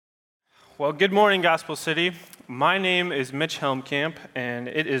Well, good morning, Gospel City. My name is Mitch Helmkamp, and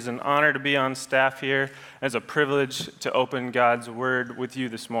it is an honor to be on staff here. It's a privilege to open God's Word with you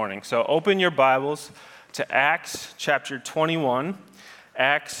this morning. So open your Bibles to Acts chapter 21.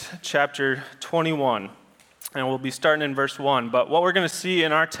 Acts chapter 21. And we'll be starting in verse 1. But what we're going to see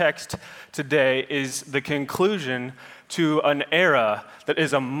in our text today is the conclusion to an era that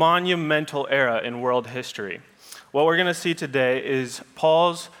is a monumental era in world history. What we're going to see today is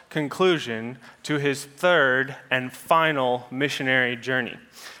Paul's conclusion to his third and final missionary journey.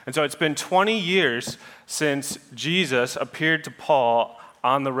 And so it's been 20 years since Jesus appeared to Paul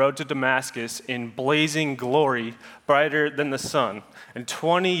on the road to Damascus in blazing glory, brighter than the sun. And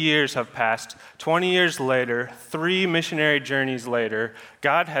 20 years have passed. 20 years later, 3 missionary journeys later,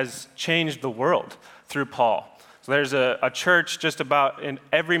 God has changed the world through Paul. So there's a church just about in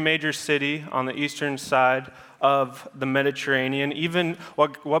every major city on the eastern side of the Mediterranean. Even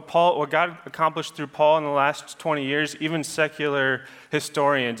what God accomplished through Paul in the last 20 years, even secular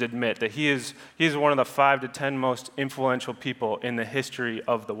historians admit that he is one of the 5 to 10 most influential people in the history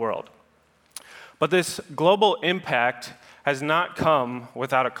of the world. But this global impact has not come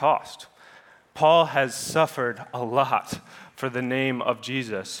without a cost. Paul has suffered a lot for the name of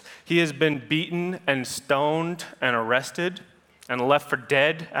Jesus. He has been beaten and stoned and arrested and left for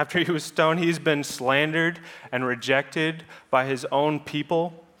dead after he was stoned. He's been slandered and rejected by his own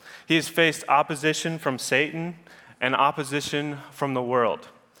people. He has faced opposition from Satan and opposition from the world.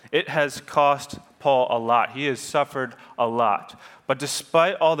 It has cost Paul a lot. He has suffered a lot. But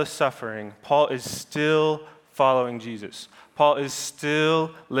despite all the suffering, Paul is still following Jesus. Paul is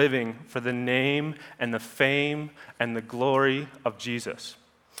still living for the name and the fame and the glory of Jesus.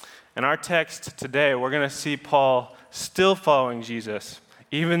 In our text today, we're going to see Paul still following Jesus,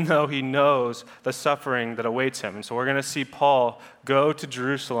 even though he knows the suffering that awaits him. And so we're going to see Paul go to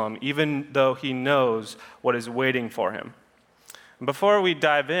Jerusalem, even though he knows what is waiting for him. And before we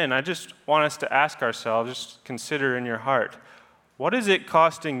dive in, I just want us to ask ourselves, just consider in your heart, what is it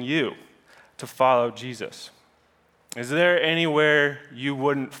costing you to follow Jesus? Is there anywhere you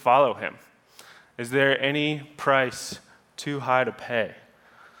wouldn't follow him? Is there any price too high to pay?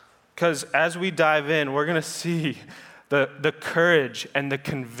 Because as we dive in, we're going to see the courage and the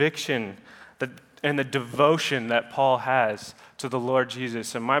conviction and the devotion that Paul has to the Lord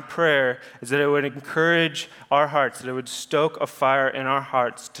Jesus. And my prayer is that it would encourage our hearts, that it would stoke a fire in our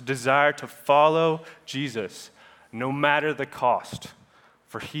hearts to desire to follow Jesus no matter the cost,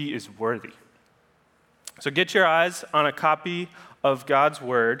 for he is worthy. So get your eyes on a copy of God's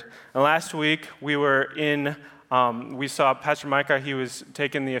Word. And last week we saw Pastor Micah, he was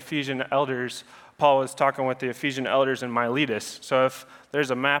taking the Ephesian elders. Paul was talking with the Ephesian elders in Miletus. So if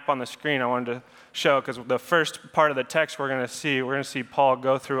there's a map on the screen I wanted to show, because the first part of the text we're going to see Paul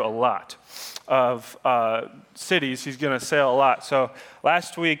go through a lot of cities. He's going to sail a lot. So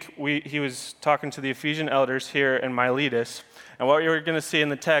last week he was talking to the Ephesian elders here in Miletus. And what you're going to see in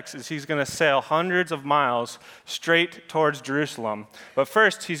the text is he's going to sail hundreds of miles straight towards Jerusalem. But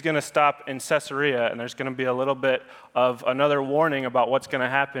first, he's going to stop in Caesarea, and there's going to be a little bit of another warning about what's going to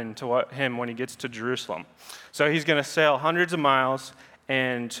happen to him when he gets to Jerusalem. So he's going to sail hundreds of miles,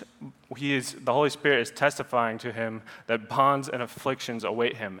 and the Holy Spirit is testifying to him that bonds and afflictions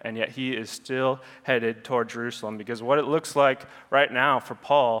await him, and yet he is still headed toward Jerusalem, because what it looks like right now for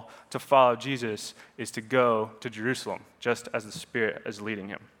Paul to follow Jesus is to go to Jerusalem, just as the Spirit is leading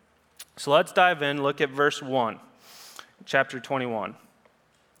him. So let's dive in, look at verse 1, chapter 21.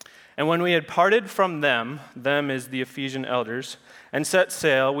 And when we had parted from them is the Ephesian elders, and set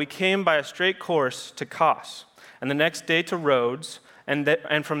sail, we came by a straight course to Kos, and the next day to Rhodes,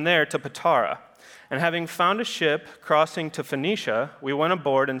 and from there to Patara. And having found a ship crossing to Phoenicia, we went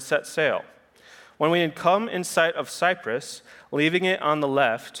aboard and set sail. When we had come in sight of Cyprus, leaving it on the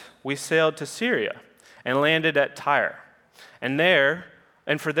left, we sailed to Syria and landed at Tyre. And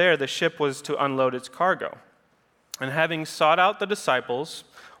for there the ship was to unload its cargo. And having sought out the disciples,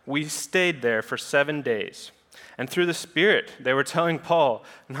 we stayed there for 7 days. And through the Spirit, they were telling Paul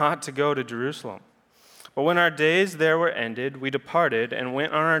not to go to Jerusalem. But when our days there were ended, we departed and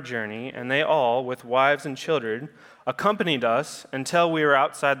went on our journey, and they all, with wives and children, accompanied us until we were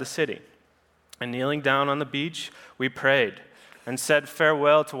outside the city. And kneeling down on the beach, we prayed and said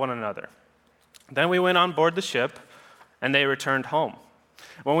farewell to one another. Then we went on board the ship, and they returned home.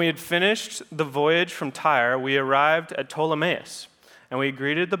 When we had finished the voyage from Tyre, we arrived at Ptolemais, and we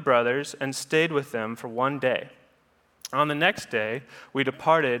greeted the brothers and stayed with them for 1 day. On the next day, we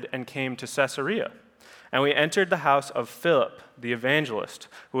departed and came to Caesarea. And we entered the house of Philip, the evangelist,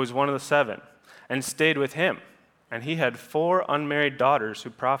 who was one of the 7, and stayed with him. And he had 4 unmarried daughters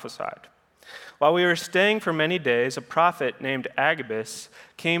who prophesied. While we were staying for many days, a prophet named Agabus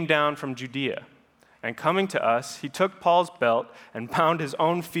came down from Judea. And coming to us, he took Paul's belt and bound his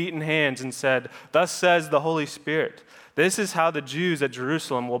own feet and hands and said, "Thus says the Holy Spirit, this is how the Jews at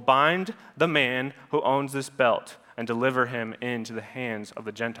Jerusalem will bind the man who owns this belt and deliver him into the hands of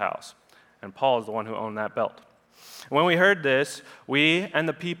the Gentiles." And Paul is the one who owned that belt. When we heard this, we and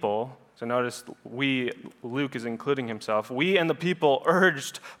the people, so notice Luke is including himself, we and the people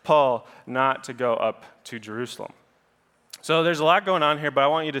urged Paul not to go up to Jerusalem. So there's a lot going on here, but I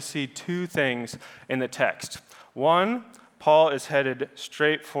want you to see two things in the text. One, Paul is headed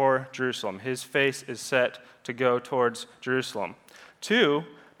straight for Jerusalem. His face is set to go towards Jerusalem. Two,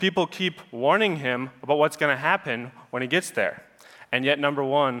 people keep warning him about what's going to happen when he gets there. And yet number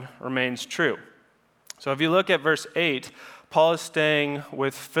one remains true. So if you look at verse 8, Paul is staying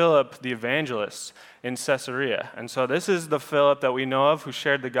with Philip the evangelist in Caesarea. And so this is the Philip that we know of who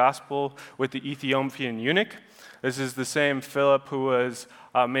shared the gospel with the Ethiopian eunuch. This is the same Philip who was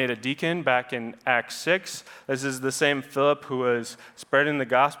made a deacon back in Acts 6. This is the same Philip who was spreading the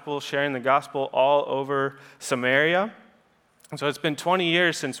gospel, sharing the gospel all over Samaria. And so it's been 20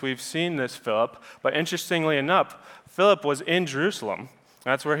 years since we've seen this Philip. But interestingly enough, Philip was in Jerusalem.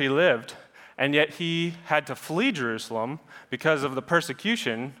 That's where he lived. And yet he had to flee Jerusalem because of the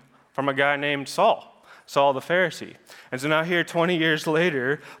persecution from a guy named Saul the Pharisee. And so now here, 20 years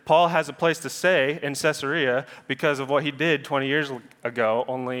later, Paul has a place to stay in Caesarea because of what he did 20 years ago.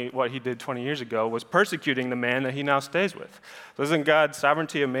 Only what he did 20 years ago was persecuting the man that he now stays with. So isn't God's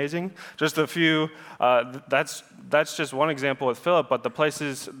sovereignty amazing? Just a few, that's just one example with Philip, but the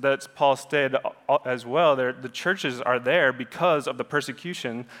places that Paul stayed as well, the churches are there because of the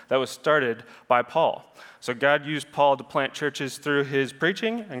persecution that was started by Paul. So God used Paul to plant churches through his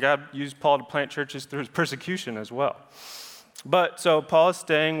preaching, and God used Paul to plant churches through his persecution as well. But so Paul is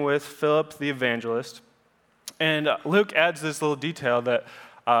staying with Philip the evangelist, and Luke adds this little detail that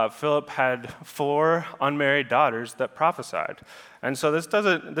Philip had 4 unmarried daughters that prophesied. And so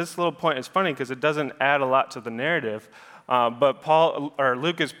this little point is funny because it doesn't add a lot to the narrative, but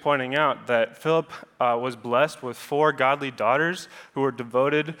Luke is pointing out that Philip was blessed with 4 godly daughters who were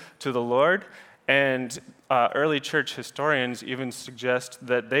devoted to the Lord. And early church historians even suggest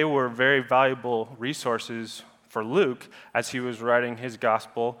that they were very valuable resources for Luke as he was writing his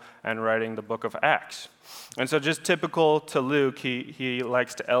gospel and writing the book of Acts. And so just typical to Luke, he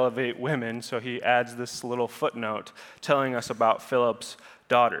likes to elevate women, so he adds this little footnote telling us about Philip's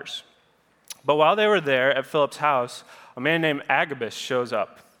daughters. But while they were there at Philip's house, a man named Agabus shows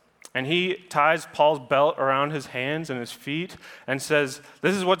up. And he ties Paul's belt around his hands and his feet and says,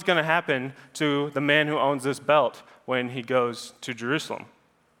 "This is what's going to happen to the man who owns this belt when he goes to Jerusalem."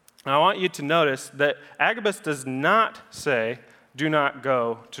 And I want you to notice that Agabus does not say, "Do not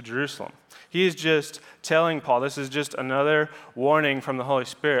go to Jerusalem." He is just telling Paul, this is just another warning from the Holy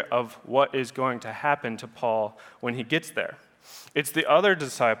Spirit of what is going to happen to Paul when he gets there. It's the other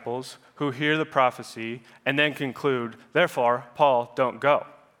disciples who hear the prophecy and then conclude, "Therefore, Paul, don't go."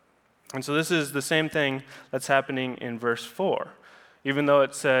 And so this is the same thing that's happening in verse 4. Even though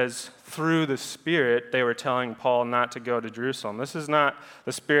it says, through the Spirit, they were telling Paul not to go to Jerusalem. This is not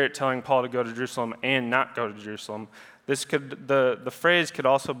the Spirit telling Paul to go to Jerusalem and not go to Jerusalem. The phrase could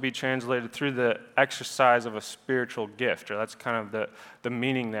also be translated through the exercise of a spiritual gift, or that's kind of the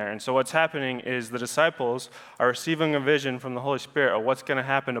meaning there. And so what's happening is the disciples are receiving a vision from the Holy Spirit of what's going to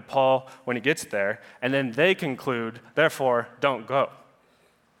happen to Paul when he gets there, and then they conclude, "Therefore, don't go."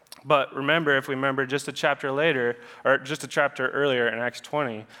 But remember, if we remember just a chapter earlier in Acts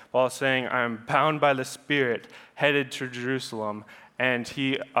 20, Paul is saying, "I am bound by the Spirit, headed to Jerusalem," and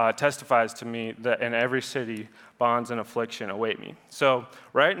he testifies to me that in every city, bonds and affliction await me. So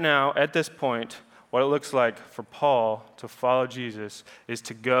right now, at this point, what it looks like for Paul to follow Jesus is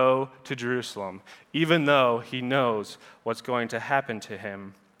to go to Jerusalem, even though he knows what's going to happen to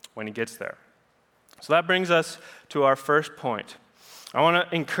him when he gets there. So that brings us to our first point. I want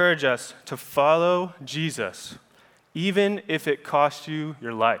to encourage us to follow Jesus, even if it costs you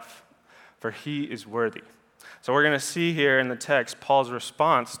your life, for he is worthy. So we're going to see here in the text Paul's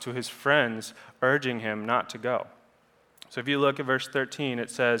response to his friends urging him not to go. So if you look at verse 13, it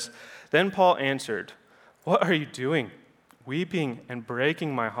says, "Then Paul answered, 'What are you doing, weeping and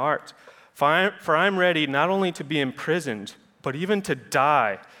breaking my heart? For I am ready not only to be imprisoned, but even to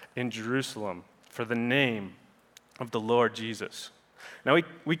die in Jerusalem for the name of the Lord Jesus.'" Now,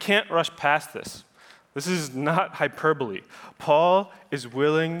 we can't rush past this. This is not hyperbole. Paul is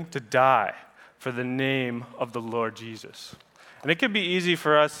willing to die for the name of the Lord Jesus. And it could be easy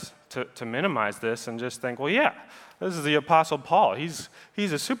for us to minimize this and just think, well, yeah, This is the Apostle Paul. He's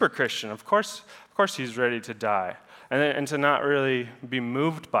a super Christian. Of course he's ready to die and to not really be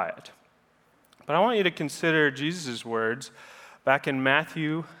moved by it. But I want you to consider Jesus' words back in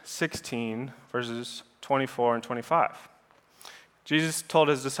Matthew 16, verses 24 and 25. Jesus told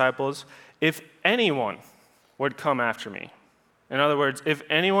his disciples, "If anyone would come after me," in other words, if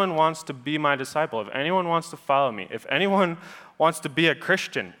anyone wants to be my disciple, if anyone wants to follow me, if anyone wants to be a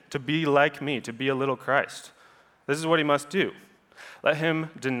Christian, to be like me, to be a little Christ, this is what he must do. Let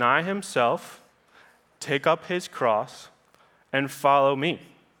him deny himself, take up his cross, and follow me.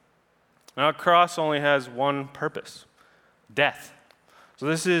 Now, a cross only has one purpose: death. So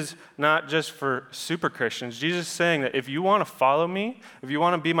this is not just for super Christians. Jesus is saying that if you want to follow me, if you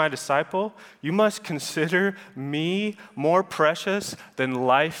want to be my disciple, you must consider me more precious than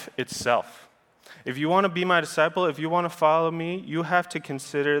life itself. If you want to be my disciple, if you want to follow me, you have to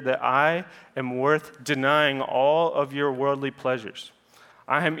consider that I am worth denying all of your worldly pleasures.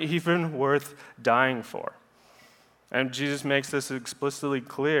 I am even worth dying for. And Jesus makes this explicitly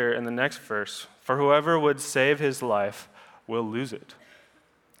clear in the next verse. For whoever would save his life will lose it.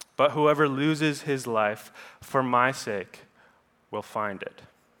 But whoever loses his life for my sake will find it.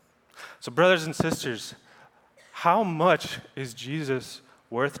 So, brothers and sisters, how much is Jesus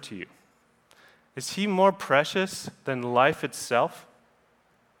worth to you? Is he more precious than life itself?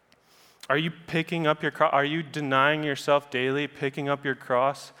 Are you picking up your cross? Are you denying yourself daily, picking up your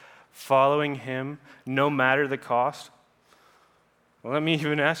cross, following him, no matter the cost? Well, let me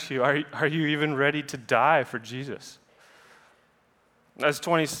even ask you, are you even ready to die for Jesus? As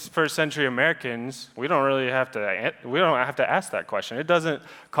 21st century Americans, we don't have to ask that question. It doesn't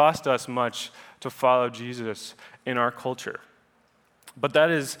cost us much to follow Jesus in our culture. But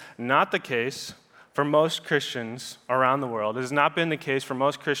that is not the case for most Christians around the world. It has not been the case for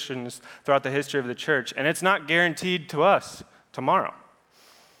most Christians throughout the history of the church, and it's not guaranteed to us tomorrow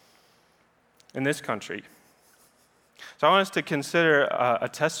in this country. So I want us to consider a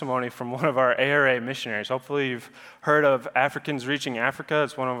testimony from one of our ARA missionaries. Hopefully you've heard of Africans Reaching Africa.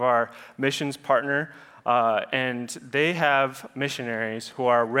 It's one of our missions partner, and they have missionaries who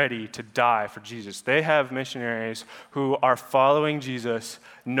are ready to die for Jesus. They have missionaries who are following Jesus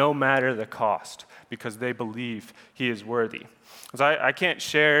no matter the cost because they believe he is worthy. So I can't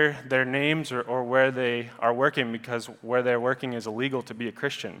share their names or where they are working because where they're working is illegal to be a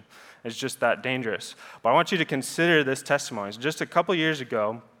Christian. It's just that dangerous. But I want you to consider this testimony. So just a couple years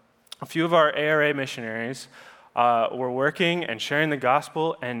ago, a few of our ARA missionaries were working and sharing the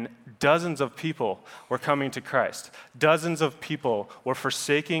gospel, and dozens of people were coming to Christ. Dozens of people were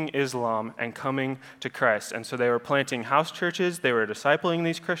forsaking Islam and coming to Christ. And so they were planting house churches, they were discipling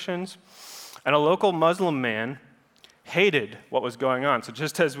these Christians, and a local Muslim man hated what was going on. So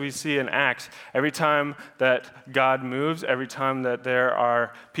just as we see in Acts, every time that God moves, every time that there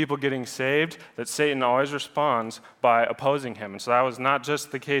are people getting saved, that Satan always responds by opposing him. And so that was not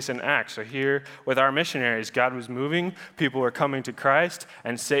just the case in Acts. So here with our missionaries, God was moving, people were coming to Christ,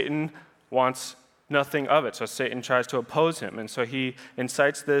 and Satan wants nothing of it. So Satan tries to oppose him. And so he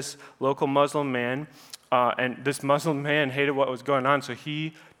incites this local Muslim man, and this Muslim man hated what was going on, so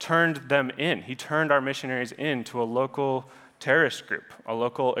he turned them in. He turned our missionaries into a local terrorist group, a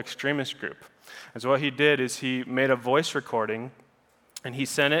local extremist group. And so what he did is he made a voice recording, and he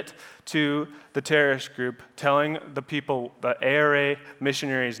sent it to the terrorist group, telling the people, the ARA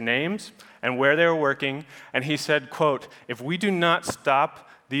missionaries' names and where they were working, and he said, quote, "If we do not stop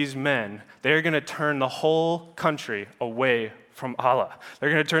these men, they're going to turn the whole country away from Allah. They're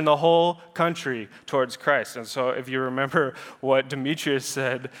going to turn the whole country towards Christ." And so if you remember what Demetrius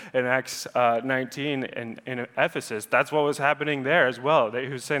said in Acts 19 in Ephesus, that's what was happening there as well. He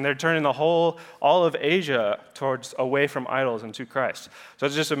was saying they're turning all of Asia away from idols and to Christ. So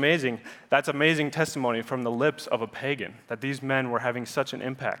it's just amazing. That's amazing testimony from the lips of a pagan, that these men were having such an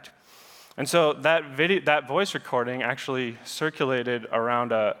impact. And so that voice recording actually circulated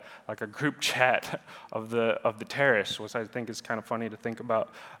around a group chat of the terrorists, which I think is kind of funny to think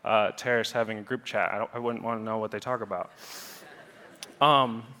about terrorists having a group chat. I wouldn't want to know what they talk about.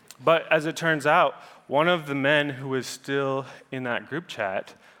 But as it turns out, one of the men who was still in that group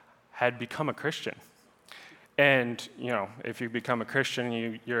chat had become a Christian. And, if you become a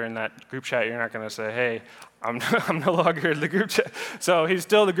Christian, you're in that group chat, you're not going to say, "Hey, I'm no longer in the group chat." So he's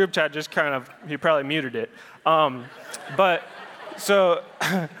still in the group chat, he probably muted it. But so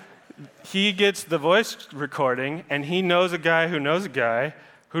he gets the voice recording, and he knows a guy who knows a guy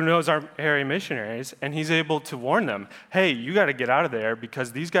who knows our area missionaries, and he's able to warn them, "Hey, you got to get out of there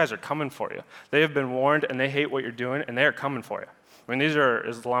because these guys are coming for you. They have been warned, and they hate what you're doing, and they are coming for you." I mean, these are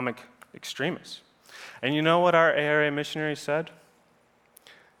Islamic extremists. And you know what our ARA missionaries said?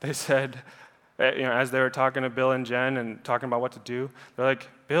 They said, as they were talking to Bill and Jen and talking about what to do, they're like,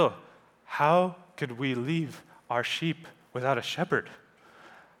 Bill, how could we leave our sheep without a shepherd?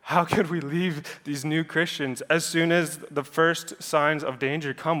 How could we leave these new Christians as soon as the first signs of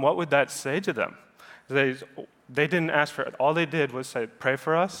danger come? What would that say to them? They didn't ask for it. All they did was say, pray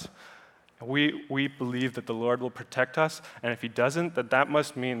for us. We believe that the Lord will protect us, and if he doesn't, that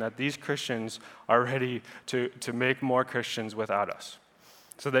must mean that these Christians are ready to make more Christians without us.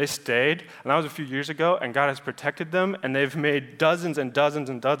 So they stayed, and that was a few years ago, and God has protected them, and they've made dozens and dozens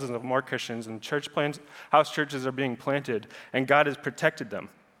and dozens of more Christians, and house churches are being planted, and God has protected them.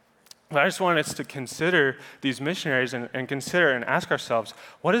 But I just want us to consider these missionaries and consider and ask ourselves,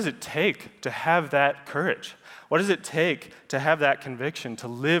 what does it take to have that courage? What does it take to have that conviction to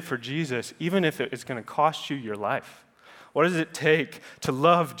live for Jesus, even if it's going to cost you your life? What does it take to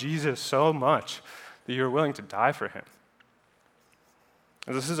love Jesus so much that you're willing to die for him?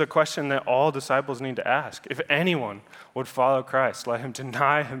 And this is a question that all disciples need to ask. If anyone would follow Christ, let him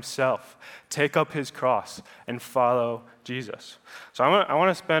deny himself, take up his cross, and follow Jesus. So I want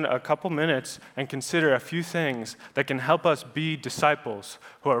to spend a couple minutes and consider a few things that can help us be disciples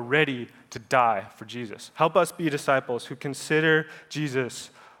who are ready to die for Jesus. Help us be disciples who consider Jesus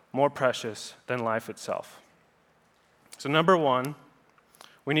more precious than life itself. So number one,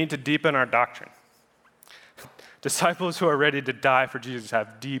 we need to deepen our doctrine. Disciples who are ready to die for Jesus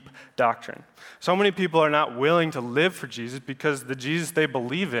have deep doctrine. So many people are not willing to live for Jesus because the Jesus they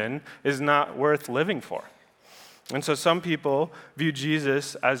believe in is not worth living for. And so some people view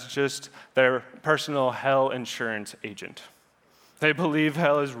Jesus as just their personal hell insurance agent. They believe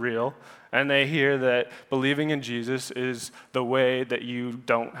hell is real, and they hear that believing in Jesus is the way that you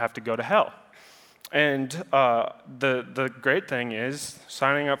don't have to go to hell. And the great thing is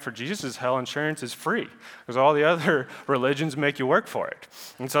signing up for Jesus' hell insurance is free because all the other religions make you work for it.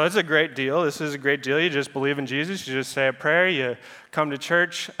 And so it's a great deal. This is a great deal. You just believe in Jesus. You just say a prayer. You come to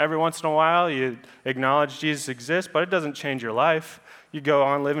church every once in a while. You acknowledge Jesus exists, but it doesn't change your life. You go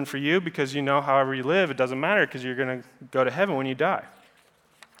on living for you because you know however you live, it doesn't matter because you're going to go to heaven when you die.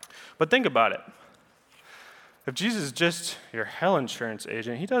 But think about it. If Jesus is just your hell insurance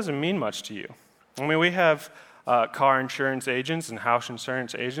agent, he doesn't mean much to you. I mean, we have car insurance agents and house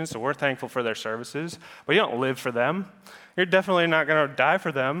insurance agents, so we're thankful for their services, but you don't live for them. You're definitely not going to die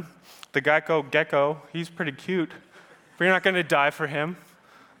for them. The Geico gecko, he's pretty cute, but you're not going to die for him.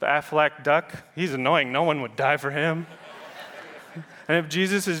 The Aflac duck, he's annoying. No one would die for him. And if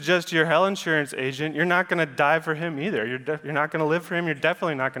Jesus is just your hell insurance agent, you're not going to die for him either. You're not going to live for him. You're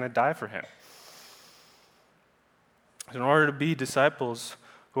definitely not going to die for him. In order to be disciples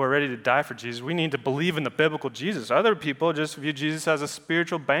who are ready to die for Jesus, we need to believe in the biblical Jesus. Other people just view Jesus as a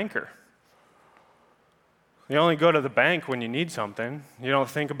spiritual banker. You only go to the bank when you need something. You don't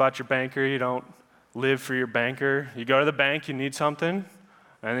think about your banker. You don't live for your banker. You go to the bank, you need something,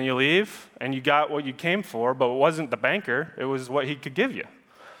 and then you leave, and you got what you came for, but it wasn't the banker. It was what he could give you.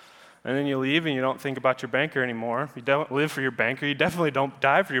 And then you leave, and you don't think about your banker anymore. You don't live for your banker. You definitely don't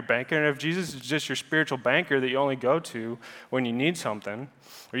die for your banker. And if Jesus is just your spiritual banker that you only go to when you need something,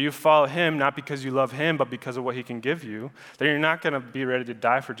 or you follow him not because you love him, but because of what he can give you, then you're not going to be ready to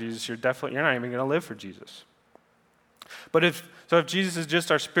die for Jesus. You're not even going to live for Jesus. But if Jesus is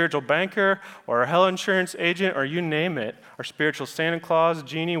just our spiritual banker or our hell insurance agent or you name it, our spiritual Santa Claus,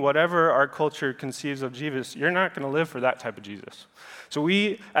 genie, whatever our culture conceives of Jesus, you're not going to live for that type of Jesus. So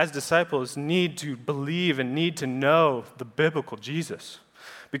we as disciples need to believe and need to know the biblical Jesus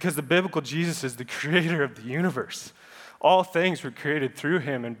because the biblical Jesus is the creator of the universe. All things were created through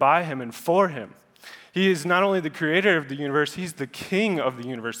him and by him and for him. He is not only the creator of the universe, he's the king of the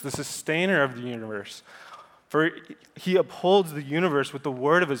universe, the sustainer of the universe. For he upholds the universe with the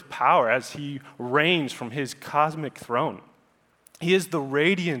word of his power as he reigns from his cosmic throne. He is the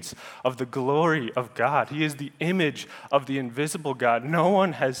radiance of the glory of God. He is the image of the invisible God. No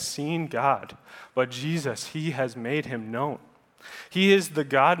one has seen God, but Jesus, he has made him known. He is the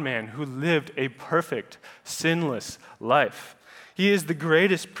God-man who lived a perfect, sinless life. He is the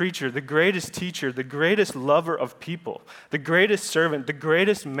greatest preacher, the greatest teacher, the greatest lover of people, the greatest servant, the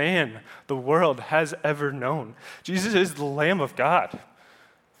greatest man the world has ever known. Jesus is the Lamb of God.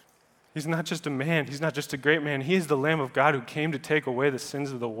 He's not just a man. He's not just a great man. He is the Lamb of God who came to take away the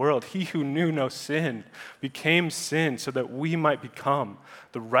sins of the world. He who knew no sin became sin so that we might become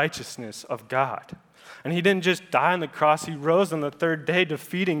the righteousness of God. And he didn't just die on the cross. He rose on the third day,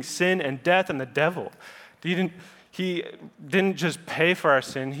 defeating sin and death and the devil. He didn't just pay for our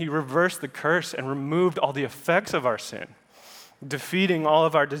sin. He reversed the curse and removed all the effects of our sin. defeating all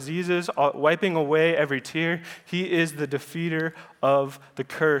of our diseases, wiping away every tear. He is the defeater of the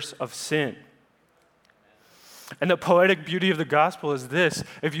curse of sin. And the poetic beauty of the gospel is this: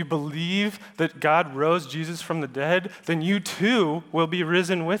 if you believe that God rose Jesus from the dead, then you too will be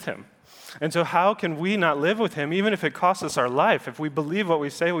risen with him. And so how can we not live with him, even if it costs us our life? If we believe what we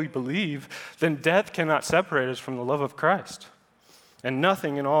say we believe, then death cannot separate us from the love of Christ. And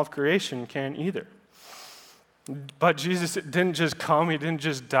nothing in all of creation can either. But Jesus didn't just come, he didn't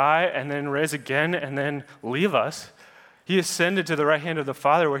just die and then rise again and then leave us. He ascended to the right hand of the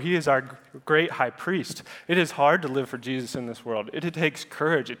Father, where he is our great high priest. It is hard to live for Jesus in this world. It takes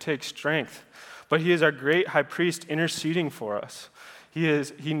courage, it takes strength. But he is our great high priest interceding for us.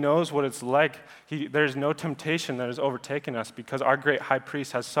 He knows what it's like. There's no temptation that has overtaken us because our great high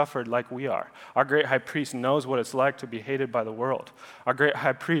priest has suffered like we are. Our great high priest knows what it's like to be hated by the world. Our great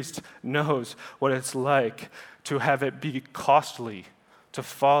high priest knows what it's like to have it be costly to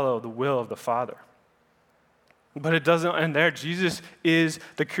follow the will of the Father. But it doesn't end there. Jesus is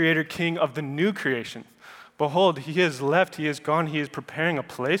the creator king of the new creation. Behold, he has left, he has gone, he is preparing a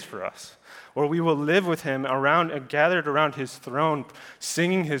place for us, where we will live with him around and gathered around his throne,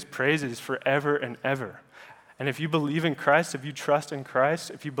 singing his praises forever and ever. And if you believe in Christ, if you trust in Christ,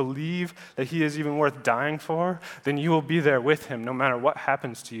 if you believe that he is even worth dying for, then you will be there with him no matter what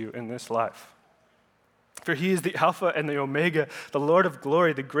happens to you in this life. For he is the Alpha and the Omega, the Lord of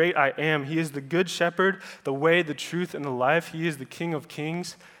glory, the great I am. He is the good shepherd, the way, the truth, and the life. He is the King of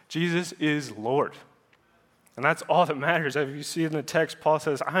kings. Jesus is Lord. And that's all that matters. As you see in the text, Paul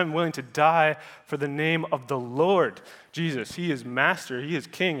says, I am willing to die for the name of the Lord Jesus. He is master, he is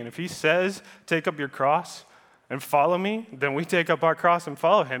king. And if he says, take up your cross and follow me, then we take up our cross and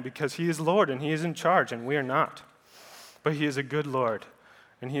follow him because he is Lord and he is in charge and we are not. But he is a good Lord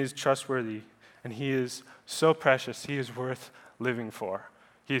and he is trustworthy and he is so precious, he is worth living for.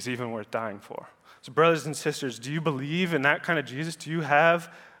 He is even worth dying for. So brothers and sisters, do you believe in that kind of Jesus? Do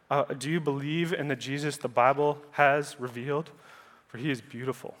you believe in the Jesus the Bible has revealed? For he is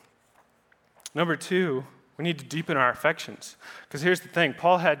beautiful. Number two, we need to deepen our affections. Because here's the thing,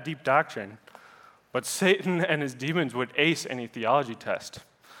 Paul had deep doctrine, but Satan and his demons would ace any theology test.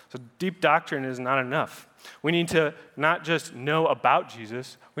 So deep doctrine is not enough. We need to not just know about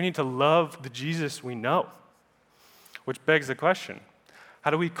Jesus, we need to love the Jesus we know. Which begs the question,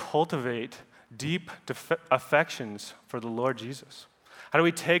 how do we cultivate deep affections for the Lord Jesus? How do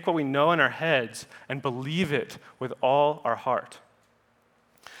we take what we know in our heads and believe it with all our heart?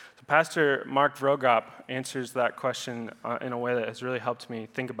 So Pastor Mark Vrogop answers that question in a way that has really helped me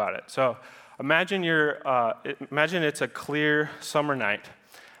think about it. So imagine it's a clear summer night,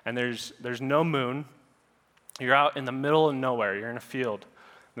 and there's no moon. You're out in the middle of nowhere. You're in a field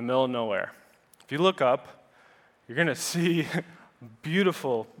in the middle of nowhere. If you look up, you're going to see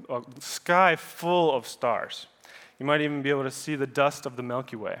beautiful sky full of stars. You might even be able to see the dust of the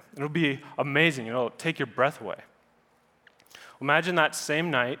Milky Way. It'll be amazing. It'll take your breath away. Imagine that same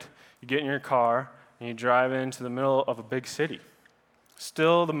night, you get in your car and you drive into the middle of a big city.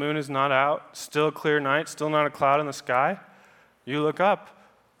 Still, the moon is not out. Still a clear night. Still not a cloud in the sky. You look up,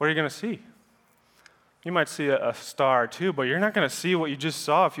 what are you going to see? You might see a star or two, but you're not going to see what you just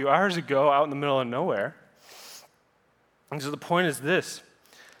saw a few hours ago out in the middle of nowhere. And so the point is this: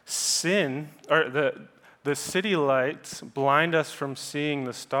 sin, or the city lights blind us from seeing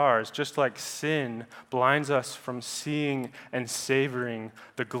the stars, just like sin blinds us from seeing and savoring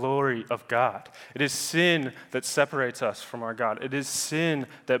the glory of God. It is sin that separates us from our God. It is sin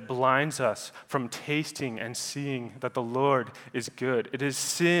that blinds us from tasting and seeing that the Lord is good. It is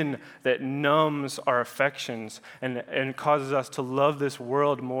sin that numbs our affections and causes us to love this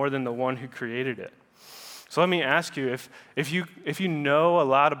world more than the one who created it. So let me ask you, if you know a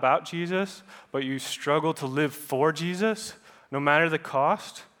lot about Jesus, but you struggle to live for Jesus, no matter the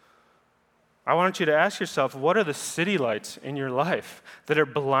cost, I want you to ask yourself, what are the city lights in your life that are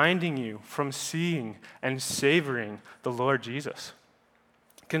blinding you from seeing and savoring the Lord Jesus?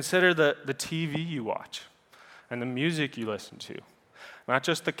 Consider the TV you watch and the music you listen to, not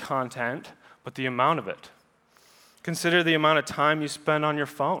just the content, but the amount of it. Consider the amount of time you spend on your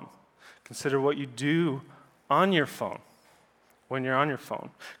phone. Consider what you do on your phone, when you're on your phone.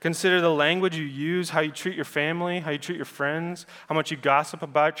 Consider the language you use, how you treat your family, how you treat your friends, how much you gossip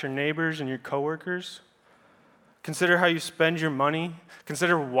about your neighbors and your coworkers. Consider how you spend your money.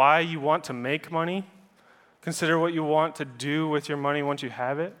 Consider why you want to make money. Consider what you want to do with your money once you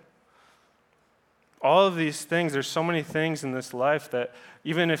have it. all of these things, there's so many things in this life that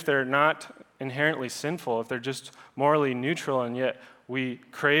even if they're not inherently sinful, if they're just morally neutral, and yet we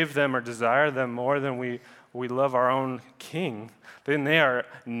crave them or desire them more than we love our own King, then they are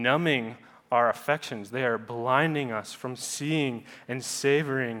numbing our affections. They are blinding us from seeing and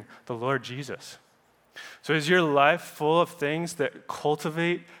savoring the Lord Jesus. So is your life full of things that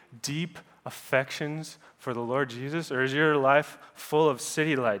cultivate deep affections for the Lord Jesus? Or is your life full of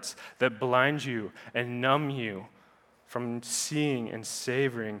city lights that blind you and numb you from seeing and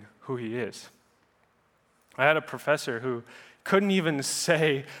savoring who he is? I had a professor who couldn't even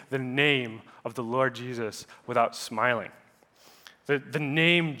say the name of the Lord Jesus without smiling. The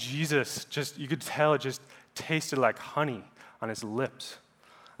name Jesus, you could tell it just tasted like honey on his lips.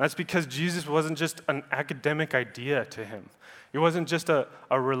 And that's because Jesus wasn't just an academic idea to him. It wasn't just a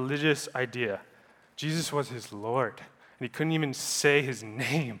religious idea. Jesus was his Lord, and he couldn't even say his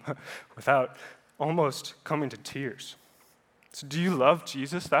name without almost coming to tears. So do you love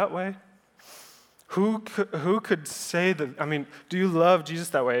Jesus that way? Who could say that? I mean, do you love Jesus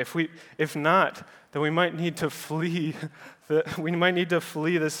that way? If not, then we might need to flee. We might need to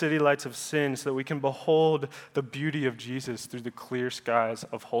flee the city lights of sin so that we can behold the beauty of Jesus through the clear skies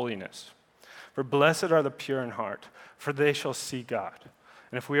of holiness. For blessed are the pure in heart, for they shall see God.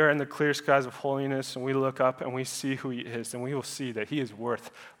 And if we are in the clear skies of holiness and we look up and we see who he is, then we will see that he is worth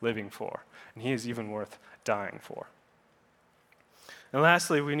living for, and he is even worth dying for. And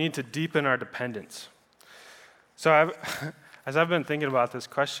lastly, we need to deepen our dependence. So as I've been thinking about this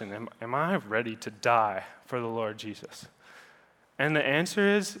question, am I ready to die for the Lord Jesus? And the answer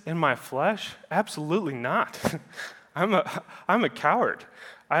is, in my flesh, absolutely not. I'm a coward.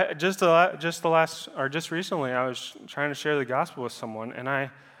 Just recently, I was trying to share the gospel with someone,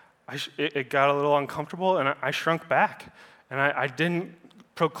 and it got a little uncomfortable, and I shrunk back, and I didn't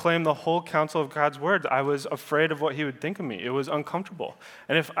proclaim the whole counsel of God's word. I was afraid of what he would think of me. It was uncomfortable.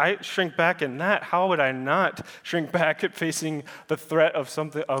 And if I shrink back in that, how would I not shrink back at facing the threat of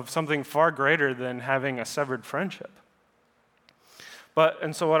something far greater than having a severed friendship?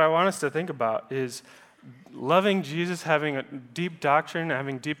 And so what I want us to think about is loving Jesus, having a deep doctrine,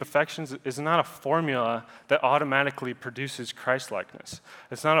 having deep affections is not a formula that automatically produces Christ-likeness.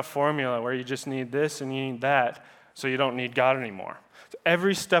 It's not a formula where you just need this and you need that so you don't need God anymore.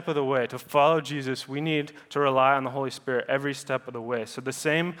 Every step of the way, to follow Jesus, we need to rely on the Holy Spirit every step of the way. So the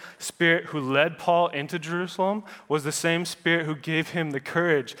same Spirit who led Paul into Jerusalem was the same Spirit who gave him the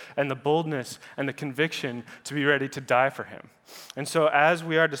courage and the boldness and the conviction to be ready to die for him. And so as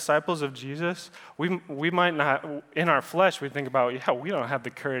we are disciples of Jesus, we might not, in our flesh, we think about, we don't have the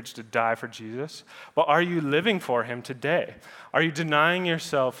courage to die for Jesus. But are you living for him today? Are you denying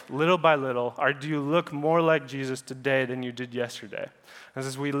yourself little by little? Or do you look more like Jesus today than you did yesterday?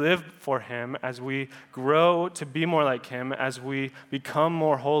 As we live for him, as we grow to be more like him, as we become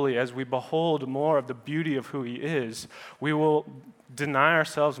more holy, as we behold more of the beauty of who he is, we will deny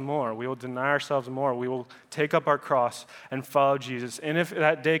ourselves more. We will deny ourselves more. We will take up our cross and follow Jesus. And if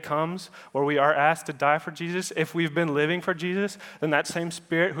that day comes where we are asked to die for Jesus, if we've been living for Jesus, then that same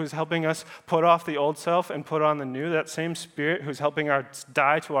Spirit who's helping us put off the old self and put on the new, that same Spirit who's helping us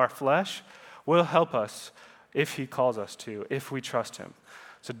die to our flesh, will help us if he calls us to, if we trust him.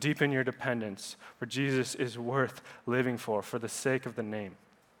 So deepen your dependence, for Jesus is worth living for the sake of the name.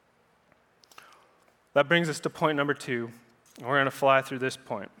 That brings us to point number 2. We're going to fly through this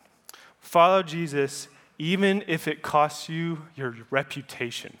point. Follow Jesus even if it costs you your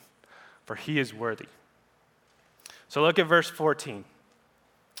reputation, for he is worthy. So look at verse 14.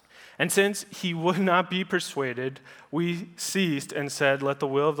 And since he would not be persuaded, we ceased and said, let the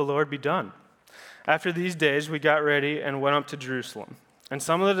will of the Lord be done. After these days, we got ready and went up to Jerusalem. And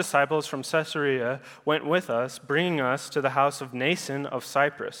some of the disciples from Caesarea went with us, bringing us to the house of Nason of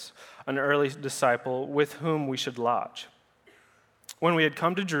Cyprus, an early disciple with whom we should lodge. When we had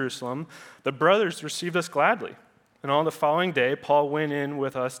come to Jerusalem, the brothers received us gladly. And on the following day, Paul went in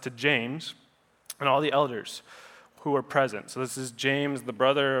with us to James and all the elders who were present. So this is James, the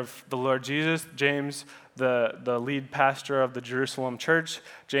brother of the Lord Jesus, James, the lead pastor of the Jerusalem church,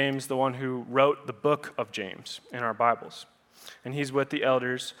 James, the one who wrote the book of James in our Bibles. And he's with the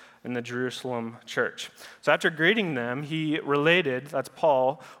elders in the Jerusalem church. So after greeting them, he related, that's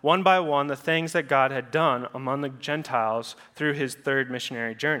Paul, one by one the things that God had done among the Gentiles through his third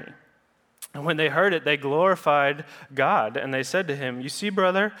missionary journey. And when they heard it, they glorified God, and they said to him, you see,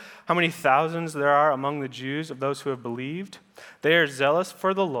 brother, how many thousands there are among the Jews of those who have believed? They are zealous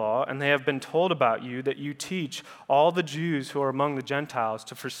for the law, and they have been told about you that you teach all the Jews who are among the Gentiles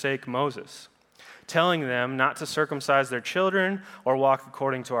to forsake Moses, telling them not to circumcise their children or walk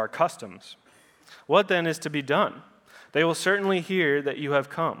according to our customs. What then is to be done? They will certainly hear that you have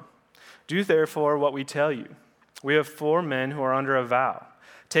come. Do therefore what we tell you. We have 4 men who are under a vow.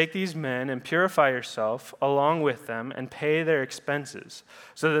 Take these men and purify yourself along with them and pay their expenses,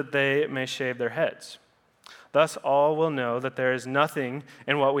 so that they may shave their heads. Thus all will know that there is nothing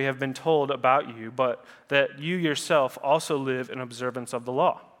in what we have been told about you, but that you yourself also live in observance of the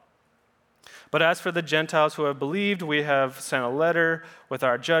law. But as for the Gentiles who have believed, we have sent a letter with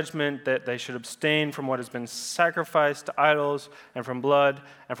our judgment that they should abstain from what has been sacrificed to idols, and from blood,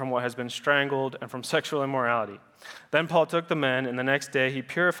 and from what has been strangled, and from sexual immorality. Then Paul took the men, and the next day he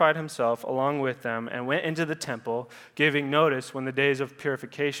purified himself along with them, and went into the temple, giving notice when the days of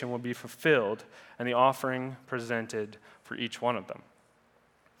purification would be fulfilled, and the offering presented for each one of them.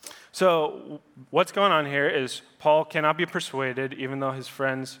 So what's going on here is Paul cannot be persuaded, even though his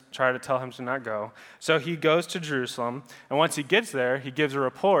friends try to tell him to not go. So he goes to Jerusalem, and once he gets there, he gives a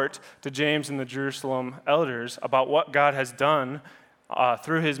report to James and the Jerusalem elders about what God has done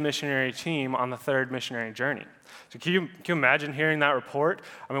through his missionary team on the 3rd missionary journey. So can you imagine hearing that report?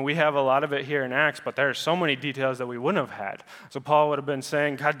 I mean, we have a lot of it here in Acts, but there are so many details that we wouldn't have had. So Paul would have been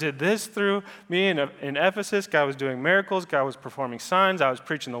saying, God did this through me in Ephesus. God was doing miracles. God was performing signs. I was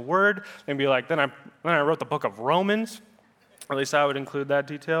preaching the word. And be like, then I wrote the book of Romans. At least I would include that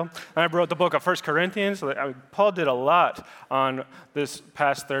detail. And I wrote the book of 1 Corinthians. Paul did a lot on this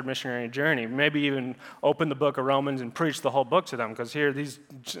past 3rd missionary journey. Maybe even opened the book of Romans and preached the whole book to them, because here these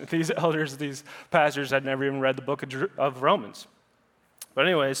elders, these pastors had never even read the book of Romans. But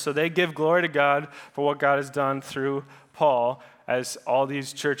anyways, so they give glory to God for what God has done through Paul as all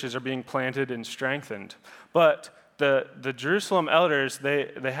these churches are being planted and strengthened. But the Jerusalem elders,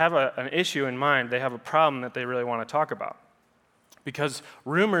 they have an issue in mind. They have a problem that they really want to talk about. Because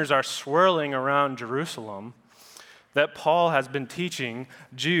rumors are swirling around Jerusalem that Paul has been teaching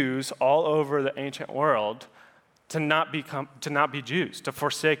Jews all over the ancient world to not be Jews, to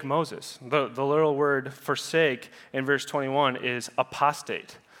forsake Moses. The literal word forsake in verse 21 is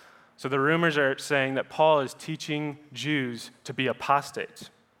apostate. So the rumors are saying that Paul is teaching Jews to be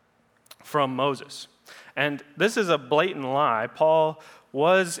apostates from Moses. And this is a blatant lie. Paul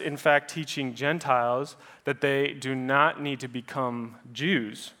was, in fact, teaching Gentiles that they do not need to become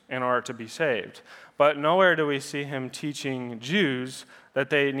Jews in order to be saved. But nowhere do we see him teaching Jews that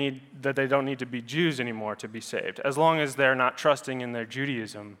they don't need to be Jews anymore to be saved, as long as they're not trusting in their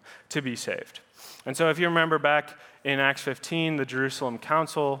Judaism to be saved. And so if you remember back in Acts 15, the Jerusalem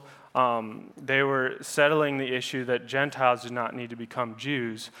Council, they were settling the issue that Gentiles do not need to become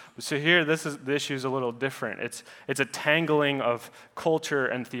Jews. So here, the issue is a little different. It's a tangling of culture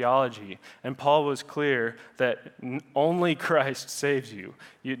and theology. And Paul was clear that only Christ saves you.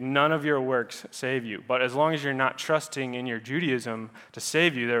 None of your works save you. But as long as you're not trusting in your Judaism to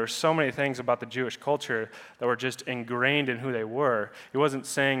save you, there were so many things about the Jewish culture that were just ingrained in who they were. He wasn't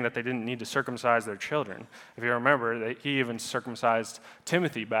saying that they didn't need to circumcise their children. If you remember, he even circumcised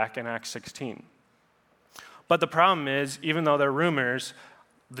Timothy back in Acts 16. But the problem is, even though they're rumors,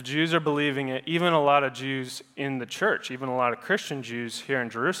 the Jews are believing it, even a lot of Jews in the church, even a lot of Christian Jews here in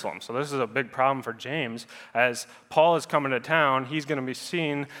Jerusalem. So this is a big problem for James. As Paul is coming to town, he's going to be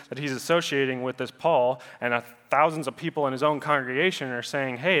seen that he's associating with this Paul, and thousands of people in his own congregation are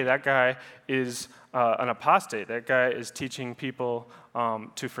saying, hey, that guy is an apostate. That guy is teaching people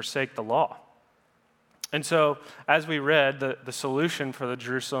to forsake the law. And so, as we read, the solution for the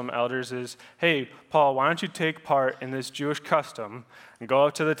Jerusalem elders is, hey, Paul, why don't you take part in this Jewish custom and go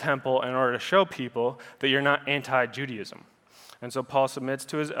out to the temple in order to show people that you're not anti-Judaism? And so Paul submits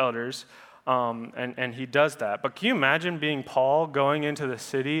to his elders, and he does that. But can you imagine being Paul going into the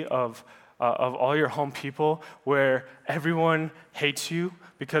city of all your home people where everyone hates you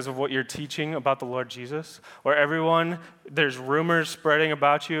because of what you're teaching about the Lord Jesus, where there's rumors spreading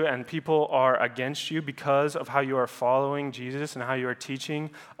about you and people are against you because of how you are following Jesus and how you are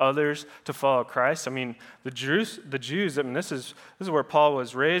teaching others to follow Christ? I mean, the Jews, I mean, this is where Paul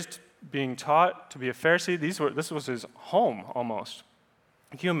was raised, being taught to be a Pharisee. This was his home almost.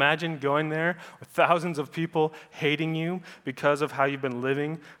 Can you imagine going there with thousands of people hating you because of how you've been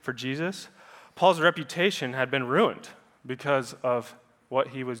living for Jesus? Paul's reputation had been ruined because of what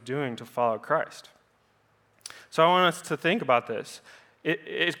he was doing to follow Christ. So I want us to think about this.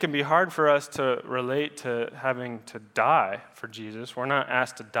 It can be hard for us to relate to having to die for Jesus. We're not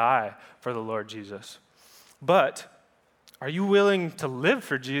asked to die for the Lord Jesus. But are you willing to live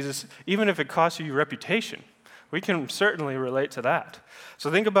for Jesus even if it costs you your reputation? We can certainly relate to that. So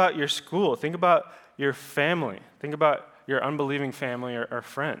think about your school. Think about your family. Think about your unbelieving family or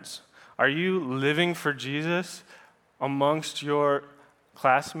friends. Are you living for Jesus amongst your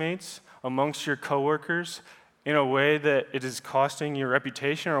classmates, amongst your coworkers in a way that it is costing your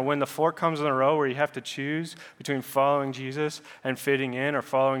reputation, or when the fork comes in the road where you have to choose between following Jesus and fitting in, or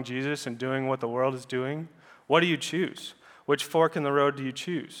following Jesus and doing what the world is doing, what do you choose? Which fork in the road do you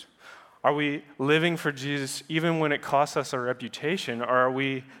choose? Are we living for Jesus even when it costs us our reputation, or are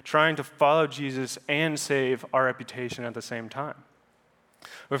we trying to follow Jesus and save our reputation at the same time?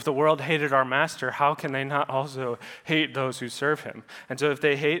 If the world hated our master, how can they not also hate those who serve him? And so if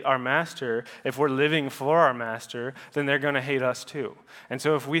they hate our master, if we're living for our master, then they're going to hate us too. And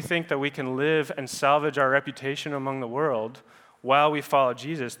so if we think that we can live and salvage our reputation among the world while we follow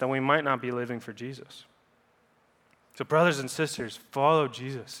Jesus, then we might not be living for Jesus. So brothers and sisters, follow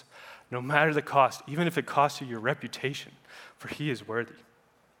Jesus, no matter the cost, even if it costs you your reputation, for he is worthy.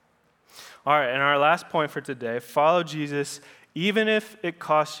 All right, and our last point for today, follow Jesus even if it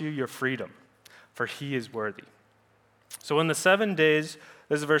costs you your freedom, for he is worthy. So when the 7 days,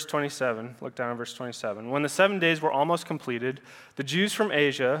 this is verse 27, look down at verse 27. When the 7 days were almost completed, the Jews from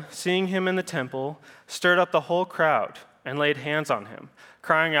Asia, seeing him in the temple, stirred up the whole crowd and laid hands on him,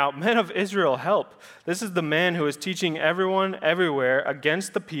 crying out, "Men of Israel, help! This is the man who is teaching everyone everywhere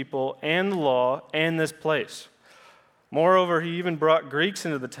against the people and the law and this place. Moreover, he even brought Greeks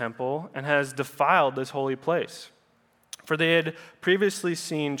into the temple and has defiled this holy place." For they had previously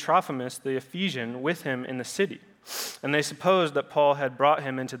seen Trophimus the Ephesian with him in the city, and they supposed that Paul had brought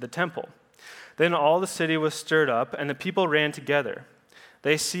him into the temple. Then all the city was stirred up, and the people ran together.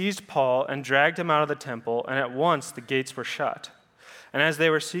 They seized Paul and dragged him out of the temple, and at once the gates were shut. And as they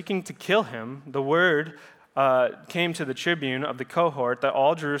were seeking to kill him, the word came to the tribune of the cohort that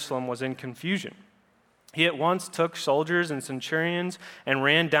all Jerusalem was in confusion. He at once took soldiers and centurions and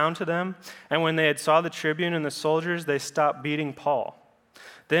ran down to them, and when they had saw the tribune and the soldiers, they stopped beating Paul.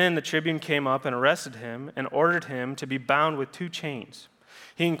 Then the tribune came up and arrested him and ordered him to be bound with 2 chains.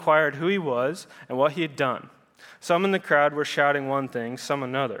 He inquired who he was and what he had done. Some in the crowd were shouting one thing, some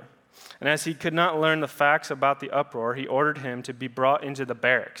another. And as he could not learn the facts about the uproar, he ordered him to be brought into the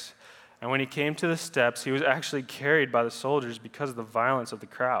barracks. And when he came to the steps, he was actually carried by the soldiers because of the violence of the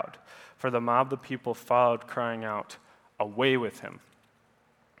crowd. For the mob of the people followed, crying out, "Away with him."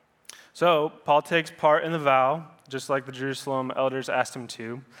 So Paul takes part in the vow, just like the Jerusalem elders asked him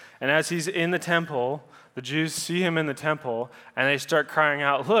to. And as he's in the temple, the Jews see him in the temple, and they start crying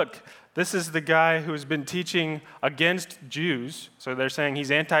out, "Look, this is the guy who's been teaching against Jews." So they're saying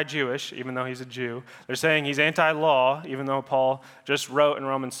he's anti-Jewish, even though he's a Jew. They're saying he's anti-law, even though Paul just wrote in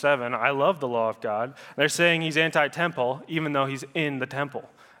Romans 7, "I love the law of God." They're saying he's anti-temple, even though he's in the temple.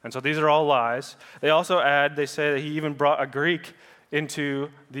 And so these are all lies. They also add, they say that he even brought a Greek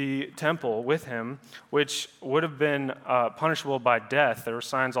into the temple with him, which would have been punishable by death. There were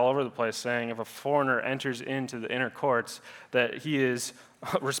signs all over the place saying if a foreigner enters into the inner courts, that he is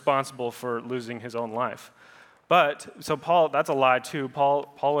responsible for losing his own life. But, so Paul, that's a lie too.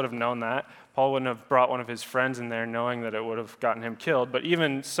 Paul would have known that. Paul wouldn't have brought one of his friends in there knowing that it would have gotten him killed. But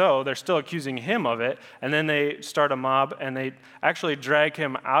even so, they're still accusing him of it. And then they start a mob, and they actually drag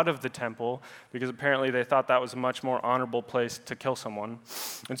him out of the temple because apparently they thought that was a much more honorable place to kill someone.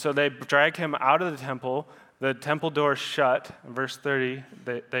 And so they drag him out of the temple. The temple doors shut. In verse 30,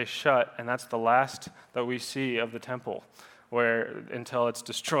 they shut, and that's the last that we see of the temple, until it's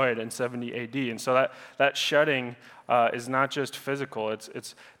destroyed in 70 AD. And so that shutting is not just physical.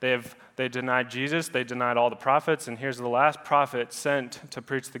 They denied Jesus, they denied all the prophets, and here's the last prophet sent to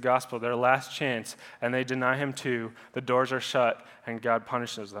preach the gospel, their last chance, and they deny him too. The doors are shut, and God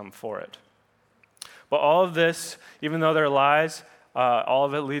punishes them for it. But all of this, even though they're lies, all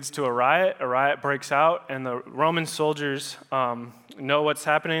of it leads to a riot. A riot breaks out, and the Roman soldiers know what's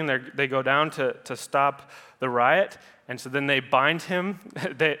happening. They go down to stop the riot. And so then they bind him.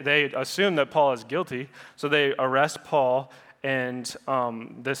 They assume that Paul is guilty, so they arrest Paul, and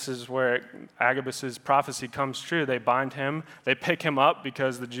this is where Agabus' prophecy comes true. They bind him. They pick him up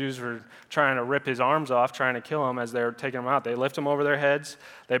because the Jews were trying to rip his arms off, trying to kill him as they were taking him out. They lift him over their heads.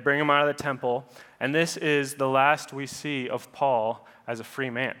 They bring him out of the temple, and this is the last we see of Paul as a free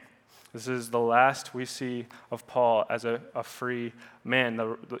man. This is the last we see of Paul as a free man.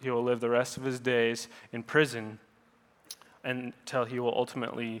 He will live the rest of his days in prison until he will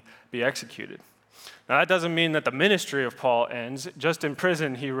ultimately be executed. Now, that doesn't mean that the ministry of Paul ends. Just in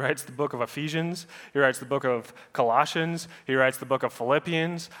prison, he writes the book of Ephesians. He writes the book of Colossians. He writes the book of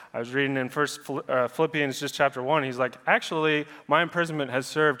Philippians. I was reading in Philippians, just chapter 1. He's like, actually, my imprisonment has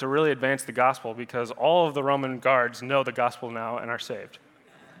served to really advance the gospel because all of the Roman guards know the gospel now and are saved.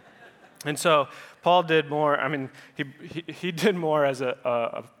 And so Paul did more. I mean, he did more as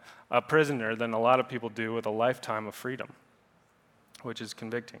a prisoner than a lot of people do with a lifetime of freedom, which is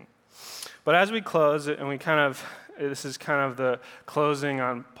convicting. But as we close, and this is kind of the closing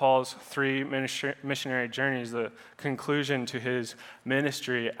on Paul's 3 missionary journeys, the conclusion to his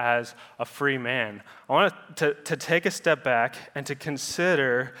ministry as a free man. I want to take a step back and to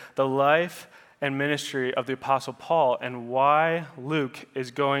consider the life and ministry of the Apostle Paul and why Luke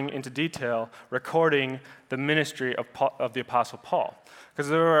is going into detail recording the ministry of the Apostle Paul. Because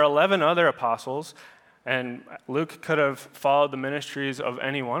there were 11 other apostles, and Luke could have followed the ministries of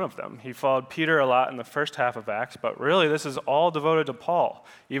any one of them. He followed Peter a lot in the first half of Acts, but really this is all devoted to Paul,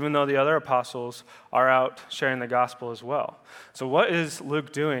 even though the other apostles are out sharing the gospel as well. So what is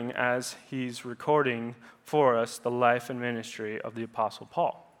Luke doing as he's recording for us the life and ministry of the Apostle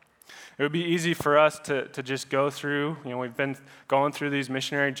Paul? It would be easy for us to just go through, we've been going through these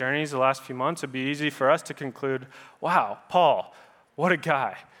missionary journeys the last few months. It would be easy for us to conclude, wow, Paul, what a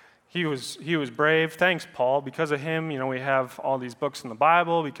guy. He was brave. Thanks, Paul. Because of him, we have all these books in the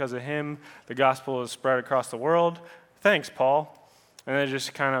Bible. Because of him, the gospel is spread across the world. Thanks, Paul. And then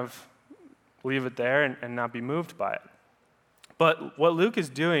just kind of leave it there and not be moved by it. But what Luke is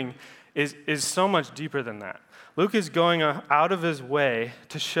doing is so much deeper than that. Luke is going out of his way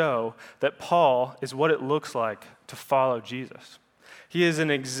to show that Paul is what it looks like to follow Jesus. He is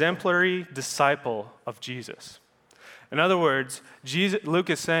an exemplary disciple of Jesus. In other words, Luke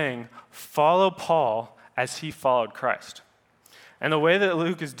is saying, follow Paul as he followed Christ. And the way that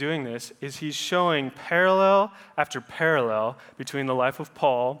Luke is doing this is he's showing parallel after parallel between the life of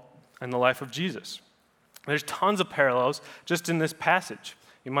Paul and the life of Jesus. There's tons of parallels just in this passage.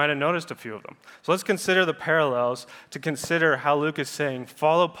 You might have noticed a few of them. So let's consider the parallels to consider how Luke is saying,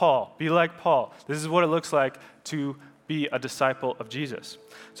 follow Paul, be like Paul. This is what it looks like to be a disciple of Jesus.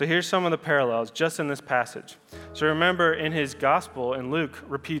 So here's some of the parallels just in this passage. So remember, in his gospel, in Luke,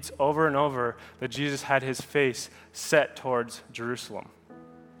 repeats over and over that Jesus had his face set towards Jerusalem.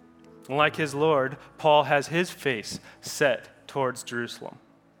 And like his Lord, Paul has his face set towards Jerusalem.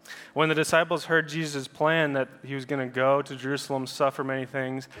 When the disciples heard Jesus' plan that he was going to go to Jerusalem, suffer many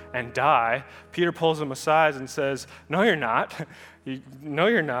things, and die, Peter pulls him aside and says, no, you're not. No,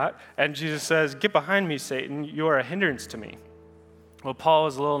 you're not. And Jesus says, get behind me, Satan. You are a hindrance to me. Well, Paul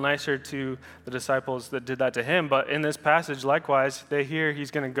was a little nicer to the disciples that did that to him, but in this passage, likewise, they hear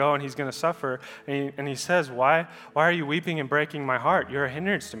he's going to go and he's going to suffer, and he says, why are you weeping and breaking my heart? You're a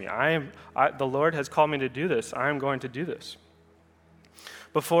hindrance to me. The Lord has called me to do this. I am going to do this.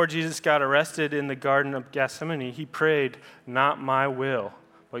 Before Jesus got arrested in the Garden of Gethsemane, he prayed, not my will,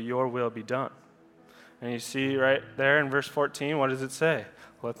 but your will be done. And you see right there in verse 14, what does it say?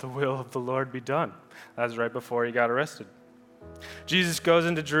 Let the will of the Lord be done. That's right before he got arrested. Jesus goes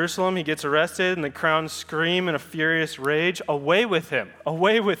into Jerusalem, he gets arrested, and the crowd scream in a furious rage, away with him,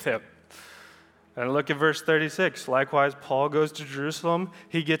 away with him. And look at verse 36. Likewise, Paul goes to Jerusalem,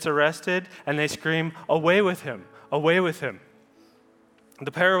 he gets arrested, and they scream, away with him, away with him.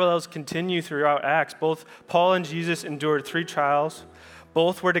 The parallels continue throughout Acts. Both Paul and Jesus endured 3 trials.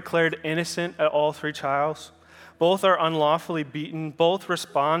 Both were declared innocent at all 3 trials. Both are unlawfully beaten. Both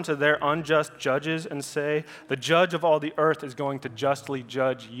respond to their unjust judges and say, the judge of all the earth is going to justly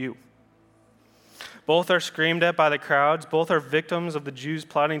judge you. Both are screamed at by the crowds. Both are victims of the Jews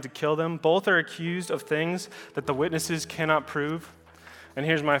plotting to kill them. Both are accused of things that the witnesses cannot prove. And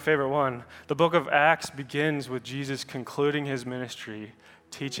here's my favorite one. The book of Acts begins with Jesus concluding his ministry,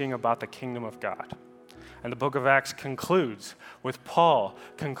 teaching about the kingdom of God. And the book of Acts concludes with Paul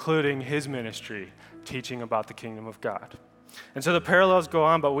concluding his ministry, teaching about the kingdom of God. And so the parallels go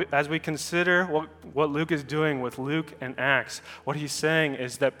on, but as we consider what Luke is doing with Luke and Acts, what he's saying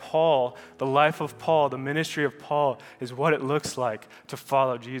is that Paul, the life of Paul, the ministry of Paul, is what it looks like to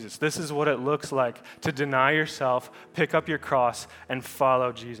follow Jesus. This is what it looks like to deny yourself, pick up your cross, and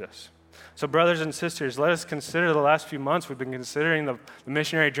follow Jesus. So brothers and sisters, let us consider the last few months we've been considering the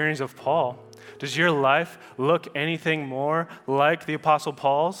missionary journeys of Paul. Does your life look anything more like the Apostle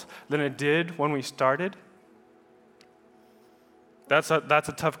Paul's than it did when we started? That's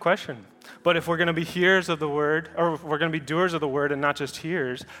a tough question. But if we're going to be hearers of the word, or if we're going to be doers of the word and not just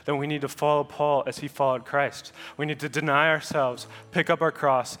hearers, then we need to follow Paul as he followed Christ. We need to deny ourselves, pick up our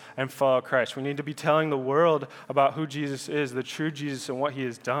cross, and follow Christ. We need to be telling the world about who Jesus is, the true Jesus, and what he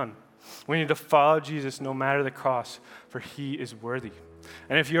has done. We need to follow Jesus no matter the cost, for he is worthy.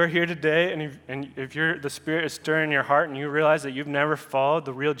 And if you're here today and if the Spirit is stirring your heart and you realize that you've never followed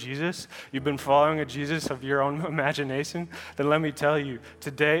the real Jesus, you've been following a Jesus of your own imagination, then let me tell you,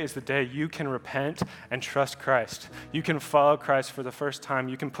 today is the day you can repent and trust Christ. You can follow Christ for the first time.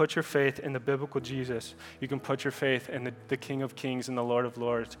 You can put your faith in the biblical Jesus. You can put your faith in the King of Kings and the Lord of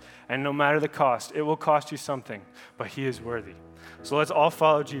Lords. And no matter the cost, it will cost you something, but he is worthy. So let's all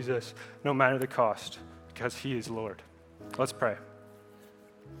follow Jesus no matter the cost, because he is Lord. Let's pray.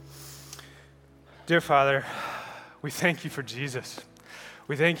 Dear Father, we thank you for Jesus.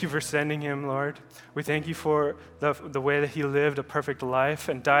 We thank you for sending him, Lord. We thank you for the way that he lived a perfect life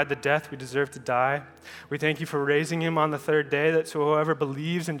and died the death we deserve to die. We thank you for raising him on the third day, that so whoever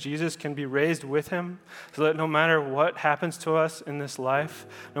believes in Jesus can be raised with him, so that no matter what happens to us in this life,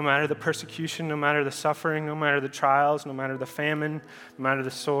 no matter the persecution, no matter the suffering, no matter the trials, no matter the famine, no matter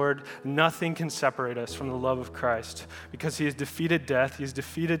the sword, nothing can separate us from the love of Christ, because he has defeated death, he has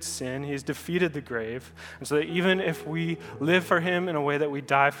defeated sin, he has defeated the grave, and so that even if we live for him in a way that we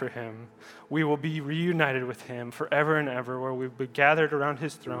die for him, we will be reunited with him forever and ever, where we'll be gathered around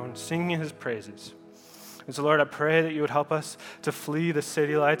his throne, singing his praises. And so, Lord, I pray that you would help us to flee the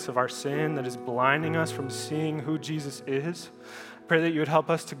city lights of our sin that is blinding us from seeing who Jesus is. I pray that you would help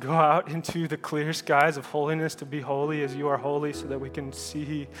us to go out into the clear skies of holiness, to be holy as you are holy, so that we can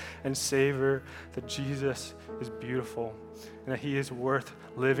see and savor that Jesus is beautiful and that he is worth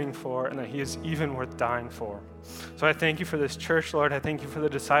living for and that he is even worth dying for. So I thank you for this church, Lord. I thank you for the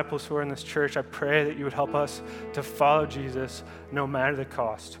disciples who are in this church. I pray that you would help us to follow Jesus no matter the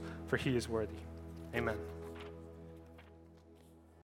cost, for he is worthy. Amen.